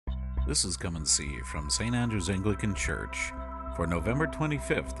This is Come and See from St. Andrew's Anglican Church for November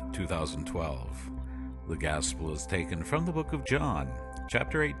 25th, 2012. The Gospel is taken from the book of John,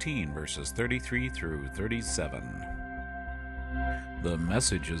 chapter 18, verses 33 through 37. The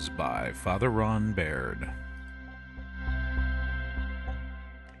message is by Father Ron Baird.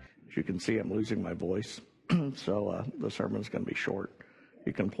 As you can see, I'm losing my voice, so the sermon's going to be short.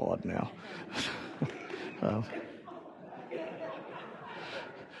 You can applaud now.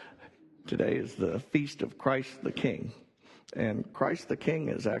 Today is the Feast of Christ the King, and Christ the King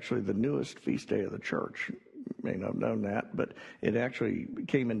is actually the newest feast day of the Church. You may not have known that, but it actually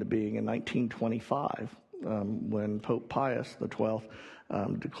came into being in 1925 when Pope Pius XII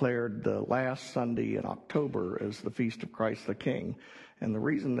declared the last Sunday in October as the Feast of Christ the King. And the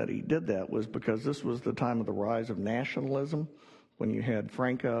reason that he did that was because this was the time of the rise of nationalism, when you had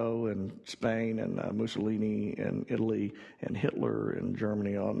Franco in Spain and Mussolini in Italy and Hitler in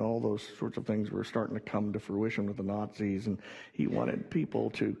Germany, and all those sorts of things were starting to come to fruition with the Nazis. And he wanted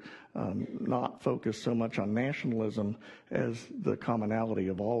people to not focus so much on nationalism as the commonality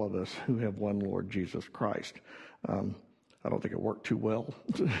of all of us who have one Lord Jesus Christ. I don't think it worked too well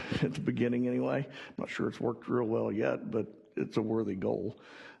at the beginning anyway. I'm not sure it's worked real well yet, but it's a worthy goal.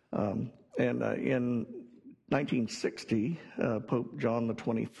 In 1960, Pope John the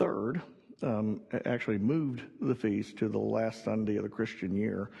 23rd actually moved the feast to the last Sunday of the Christian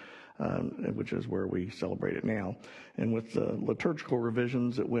year, which is where we celebrate it now. And with the liturgical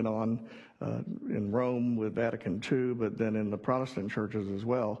revisions that went on in Rome with Vatican II, but then in the Protestant churches as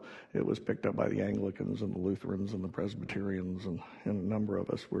well, it was picked up by the Anglicans and the Lutherans and the Presbyterians and a number of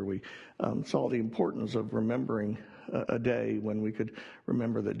us, where we saw the importance of remembering a day when we could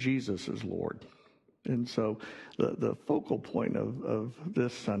remember that Jesus is Lord. And so the focal point of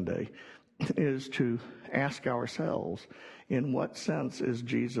this Sunday is to ask ourselves, in what sense is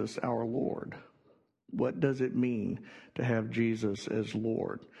Jesus our Lord? What does it mean to have Jesus as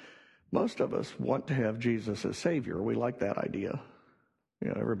Lord? Most of us want to have Jesus as Savior. We like that idea. You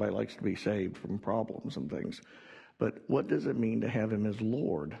know, everybody likes to be saved from problems and things. But what does it mean to have him as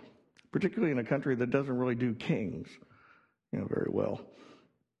Lord? Particularly in a country that doesn't really do kings, very well.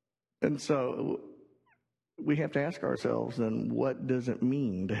 And so we have to ask ourselves, then, what does it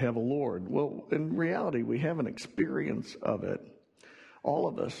mean to have a Lord? Well, in reality, we have an experience of it. All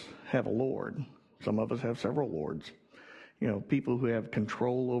of us have a Lord. Some of us have several lords. People who have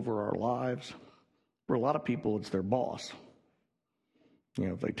control over our lives. For a lot of people, it's their boss.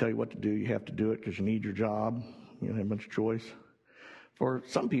 If they tell you what to do, you have to do it because you need your job. You don't have much choice. For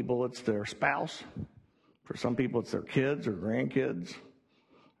some people, it's their spouse. For some people, it's their kids or grandkids.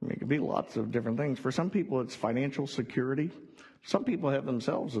 It could be lots of different things. For some people, it's financial security. Some people have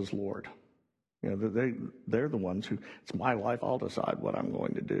themselves as Lord. They're the ones who, it's my life, I'll decide what I'm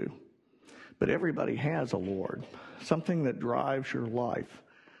going to do. But everybody has a Lord, something that drives your life,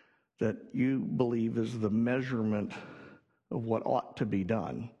 that you believe is the measurement of what ought to be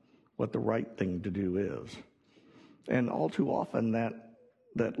done, what the right thing to do is. And all too often,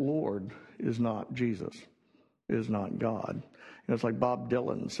 that Lord is not Jesus, is not God. It's like Bob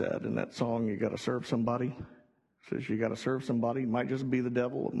Dylan said in that song, "You got to serve somebody." It says you got to serve somebody. It might just be the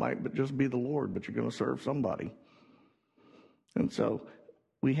devil. It might just be the Lord, but you're going to serve somebody. And so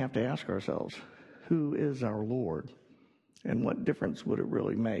we have to ask ourselves, who is our Lord? And what difference would it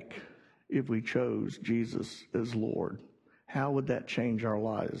really make if we chose Jesus as Lord? How would that change our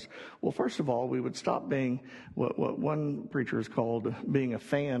lives? Well, first of all, we would stop being what one preacher has called being a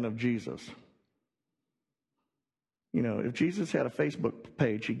fan of Jesus. If Jesus had a Facebook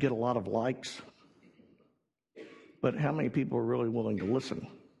page, he'd get a lot of likes. But how many people are really willing to listen?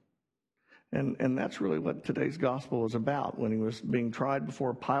 And that's really what today's gospel is about. When he was being tried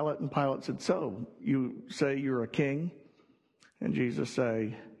before Pilate, and Pilate said, "So, you say you're a king?" And Jesus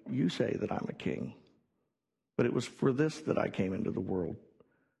say, "You say that I'm a king. But it was for this that I came into the world,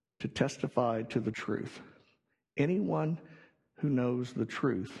 to testify to the truth. Anyone who knows the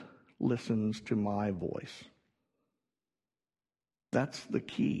truth listens to my voice." That's the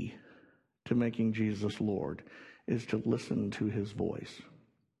key to making Jesus Lord, is to listen to his voice.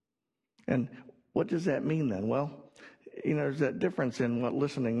 And what does that mean then? Well, there's that difference in what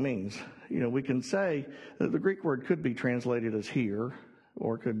listening means. We can say that the Greek word could be translated as hear,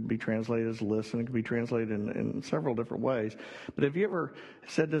 or it could be translated as listen. It could be translated in several different ways. But have you ever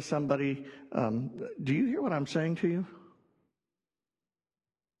said to somebody, "Do you hear what I'm saying to you?"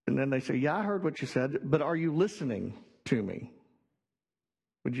 And then they say, "Yeah, I heard what you said, but are you listening to me?"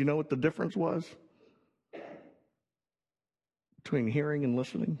 Would you know what the difference was between hearing and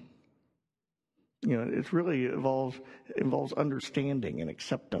listening? It really involves understanding and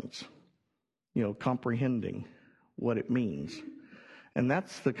acceptance. comprehending what it means. And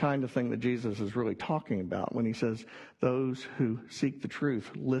that's the kind of thing that Jesus is really talking about when he says, those who seek the truth,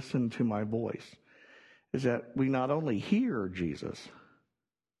 listen to my voice. Is that we not only hear Jesus,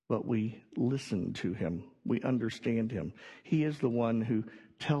 but we listen to him. We understand him. He is the one who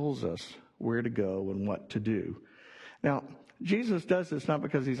tells us where to go and what to do. Now, Jesus does this not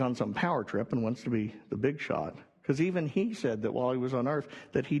because he's on some power trip and wants to be the big shot. Because even he said that while he was on earth,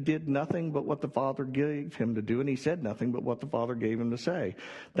 that he did nothing but what the Father gave him to do, and he said nothing but what the Father gave him to say.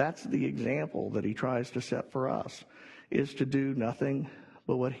 That's the example that he tries to set for us, is to do nothing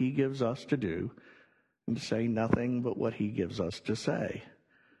but what he gives us to do, and to say nothing but what he gives us to say.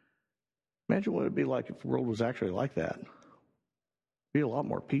 Imagine what it would be like if the world was actually like that. It'd be a lot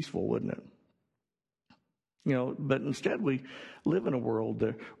more peaceful, wouldn't it? But instead we live in a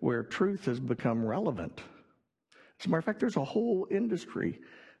world where truth has become relevant. As a matter of fact, there's a whole industry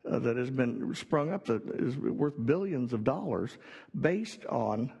that has been sprung up that is worth billions of dollars based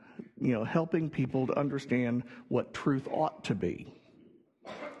on, helping people to understand what truth ought to be.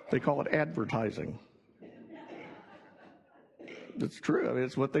 They call it advertising. It's true. I mean,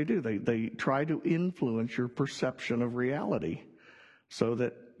 it's what they do. They try to influence your perception of reality so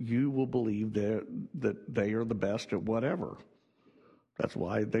that you will believe that they are the best at whatever. That's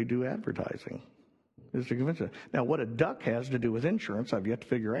why they do advertising. Is to convince you. Now, what a duck has to do with insurance, I've yet to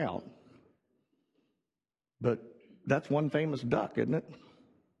figure out. But that's one famous duck, isn't it?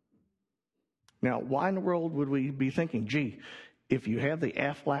 Now, why in the world would we be thinking, gee, if you have the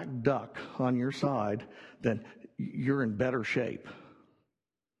Aflac duck on your side, then you're in better shape?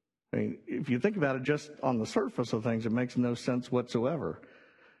 I mean, if you think about it just on the surface of things, it makes no sense whatsoever.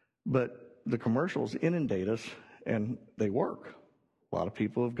 But the commercials inundate us, and they work. A lot of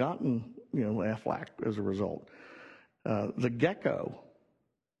people have gotten, Aflac as a result. The gecko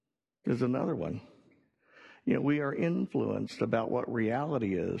is another one. We are influenced about what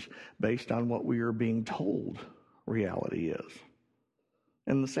reality is based on what we are being told reality is.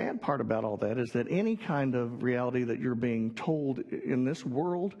 And the sad part about all that is that any kind of reality that you're being told in this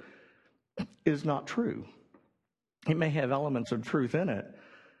world is not true. It may have elements of truth in it,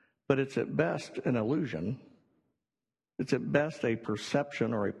 but it's at best an illusion. It's at best a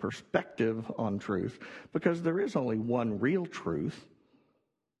perception or a perspective on truth, because there is only one real truth.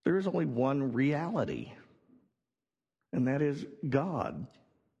 There is only one reality, and that is God.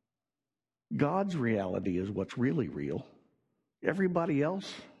 God's reality is what's really real. Everybody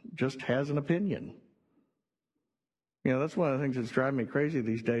else just has an opinion. That's one of the things that's driving me crazy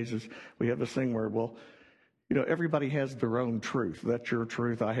these days is we have this thing where, everybody has their own truth. That's your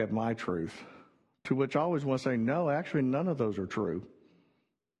truth. I have my truth. To which I always want to say, no, actually, none of those are true.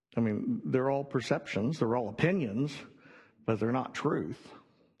 I mean, they're all perceptions, they're all opinions, but they're not truth.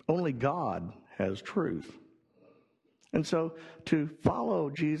 Only God has truth. And so to follow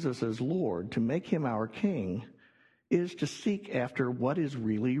Jesus as Lord, to make him our King, is to seek after what is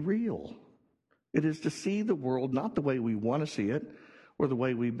really real. It is to see the world not the way we want to see it, or the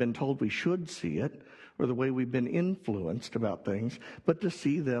way we've been told we should see it, or the way we've been influenced about things, but to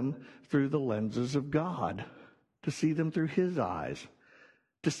see them through the lenses of God, to see them through his eyes,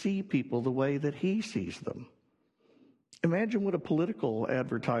 to see people the way that he sees them. Imagine what a political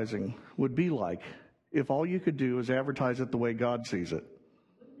advertising would be like if all you could do is advertise it the way God sees it.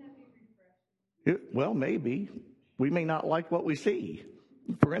 Wouldn't that be refreshing? Well, maybe. We may not like what we see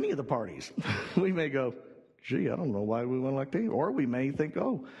for any of the parties. We may go, gee, I don't know why we want to elect them. Or we may think,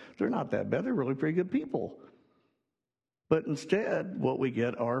 oh, they're not that bad. They're really pretty good people. But instead, what we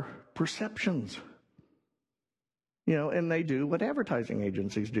get are perceptions. And they do what advertising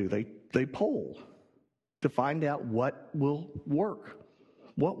agencies do. They poll to find out what will work,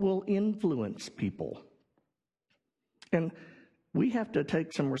 what will influence people. And we have to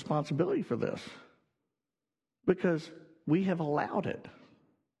take some responsibility for this because we have allowed it.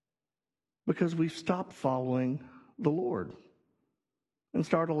 Because we've stopped following the Lord and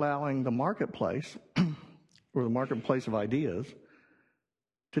start allowing the marketplace or the marketplace of ideas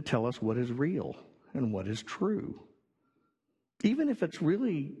to tell us what is real and what is true. Even if it's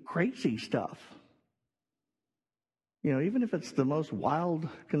really crazy stuff. Even if it's the most wild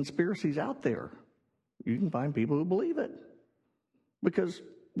conspiracies out there, you can find people who believe it. Because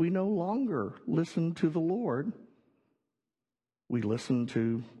we no longer listen to the Lord. We listen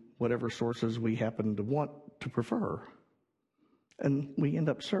to whatever sources we happen to want to prefer. And we end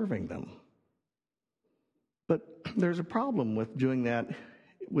up serving them. But there's a problem with doing that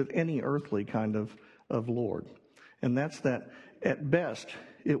with any earthly kind of Lord. And that's that at best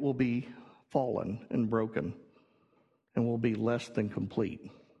it will be fallen and broken and will be less than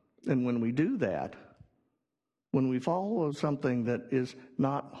complete. And when we do that, when we follow something that is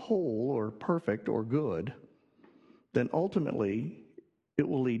not whole or perfect or good, then ultimately it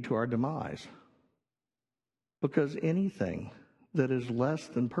will lead to our demise. Because anything that is less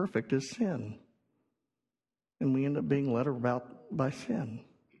than perfect is sin. And we end up being led about by sin.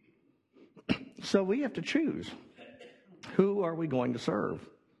 So we have to choose. Who are we going to serve?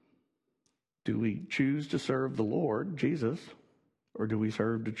 Do we choose to serve the Lord, Jesus, or do we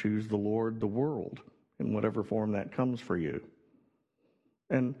choose the Lord, the world, in whatever form that comes for you?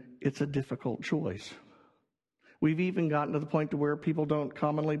 And it's a difficult choice. We've even gotten to the point to where people don't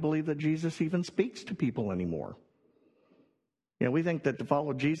commonly believe that Jesus even speaks to people anymore. You know, we think that to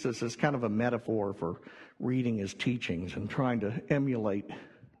follow Jesus is kind of a metaphor for reading his teachings and trying to emulate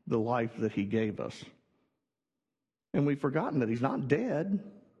the life that he gave us. And we've forgotten that he's not dead,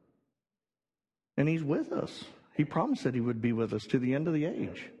 and he's with us. He promised that he would be with us to the end of the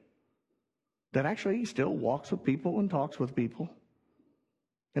age. That actually he still walks with people and talks with people,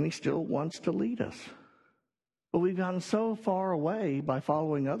 and he still wants to lead us. But we've gotten so far away by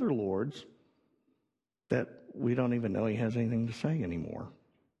following other lords that we don't even know he has anything to say anymore.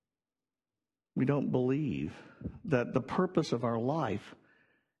 We don't believe that the purpose of our life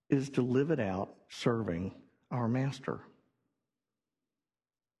is to live it out serving our master.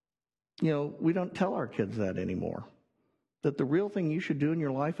 You know, we don't tell our kids that anymore. That the real thing you should do in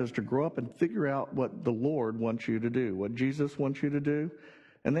your life is to grow up and figure out what the Lord wants you to do, what Jesus wants you to do,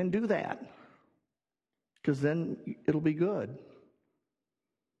 and then do that. Because then it'll be good.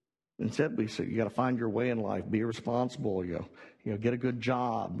 Instead, we say you got to find your way in life, be responsible, you know, get a good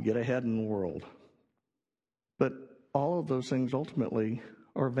job, get ahead in the world. But all of those things ultimately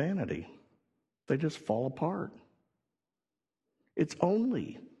are vanity. They just fall apart. It's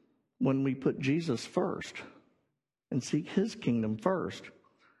only when we put Jesus first and seek his kingdom first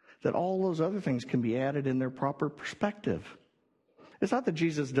that all those other things can be added in their proper perspective. It's not that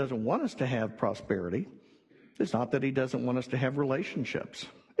Jesus doesn't want us to have prosperity. It's not that he doesn't want us to have relationships.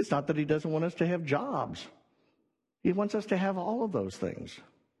 It's not that he doesn't want us to have jobs. He wants us to have all of those things.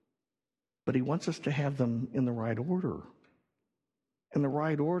 But he wants us to have them in the right order. And the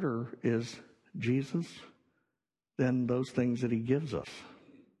right order is Jesus, then those things that he gives us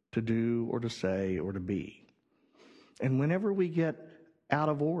to do or to say or to be. And whenever we get out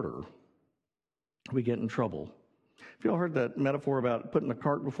of order, we get in trouble. Have you all heard that metaphor about putting the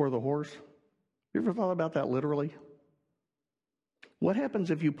cart before the horse? You ever thought about that literally? What happens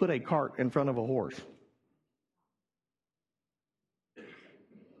if you put a cart in front of a horse?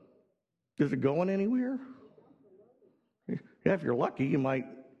 Is it going anywhere? Yeah, if you're lucky, you might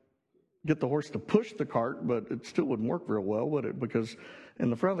get the horse to push the cart, but it still wouldn't work real well, would it? Because in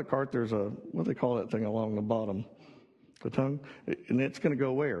the front of the cart, there's a, what do they call that thing along the bottom? The tongue? And it's going to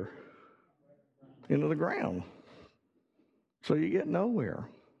go where? Into the ground. So you get nowhere.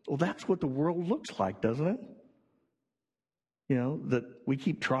 Well, that's what the world looks like, doesn't it? You know, that we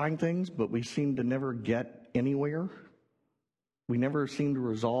keep trying things, but we seem to never get anywhere. We never seem to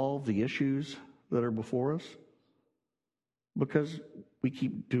resolve the issues that are before us because we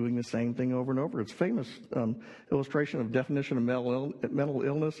keep doing the same thing over and over. It's a famous illustration of definition of mental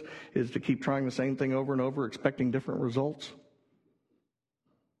illness is to keep trying the same thing over and over, expecting different results.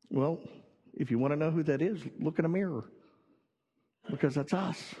 Well, if you want to know who that is, look in a mirror because that's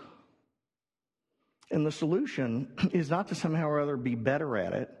us. And the solution is not to somehow or other be better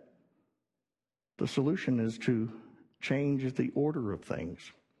at it. The solution is to change the order of things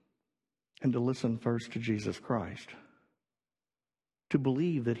and to listen first to Jesus Christ. To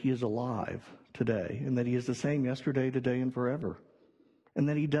believe that he is alive today and that he is the same yesterday, today, and forever. And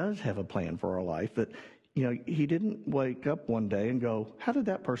that he does have a plan for our life. That, you know, he didn't wake up one day and go, how did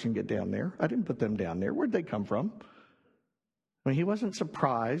that person get down there? I didn't put them down there. Where'd they come from? I mean, he wasn't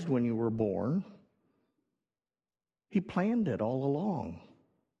surprised when you were born. He planned it all along.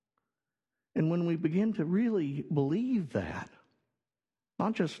 And when we begin to really believe that,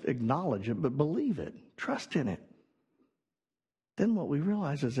 not just acknowledge it, but believe it, trust in it, then what we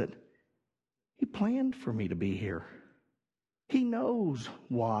realize is that he planned for me to be here. He knows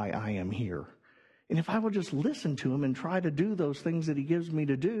why I am here. And if I will just listen to him and try to do those things that he gives me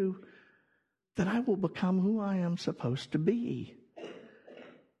to do, then I will become who I am supposed to be.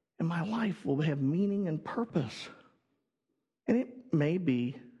 And my life will have meaning and purpose. And it may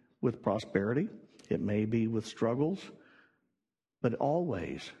be with prosperity, it may be with struggles, but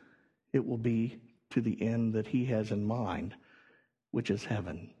always it will be to the end that he has in mind, which is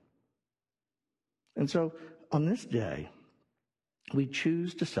heaven. And so on this day, we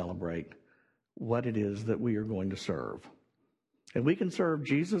choose to celebrate what it is that we are going to serve. And we can serve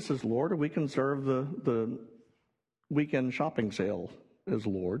Jesus as Lord, or we can serve the weekend shopping sale as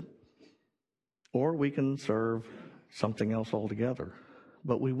Lord, or we can serve something else altogether.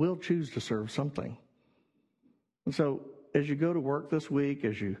 But we will choose to serve something. And so as you go to work this week,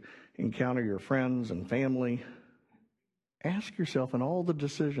 as you encounter your friends and family, ask yourself in all the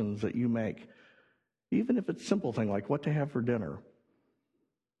decisions that you make, even if it's a simple thing like what to have for dinner,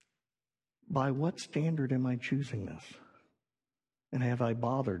 by what standard am I choosing this? And have I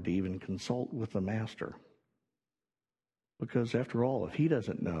bothered to even consult with the Master? Because after all, if he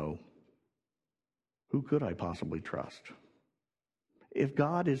doesn't know, who could I possibly trust? If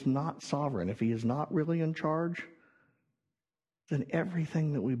God is not sovereign, if he is not really in charge, then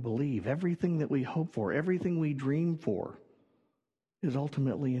everything that we believe, everything that we hope for, everything we dream for is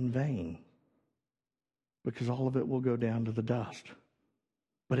ultimately in vain, because all of it will go down to the dust.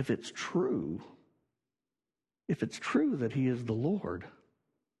 But if it's true that he is the Lord,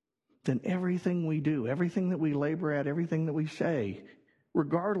 then everything we do, everything that we labor at, everything that we say,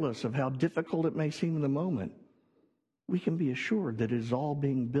 regardless of how difficult it may seem in the moment, we can be assured that it is all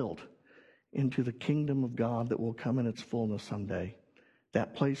being built into the kingdom of God that will come in its fullness someday.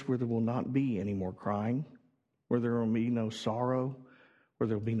 That place where there will not be any more crying, where there will be no sorrow, where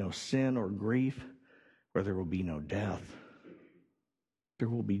there will be no sin or grief, where there will be no death. There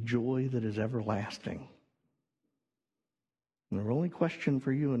will be joy that is everlasting. And the only question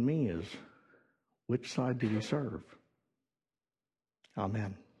for you and me is, which side do we serve?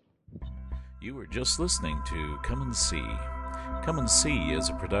 Amen. You were just listening to Come and See. Come and See is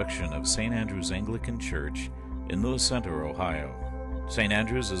a production of St. Andrew's Anglican Church in Lewis Center, Ohio. St.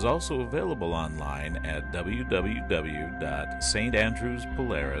 Andrews is also available online at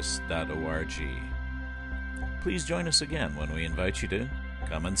www.standrewspolaris.org. Please join us again when we invite you to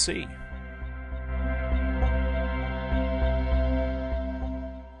come and see.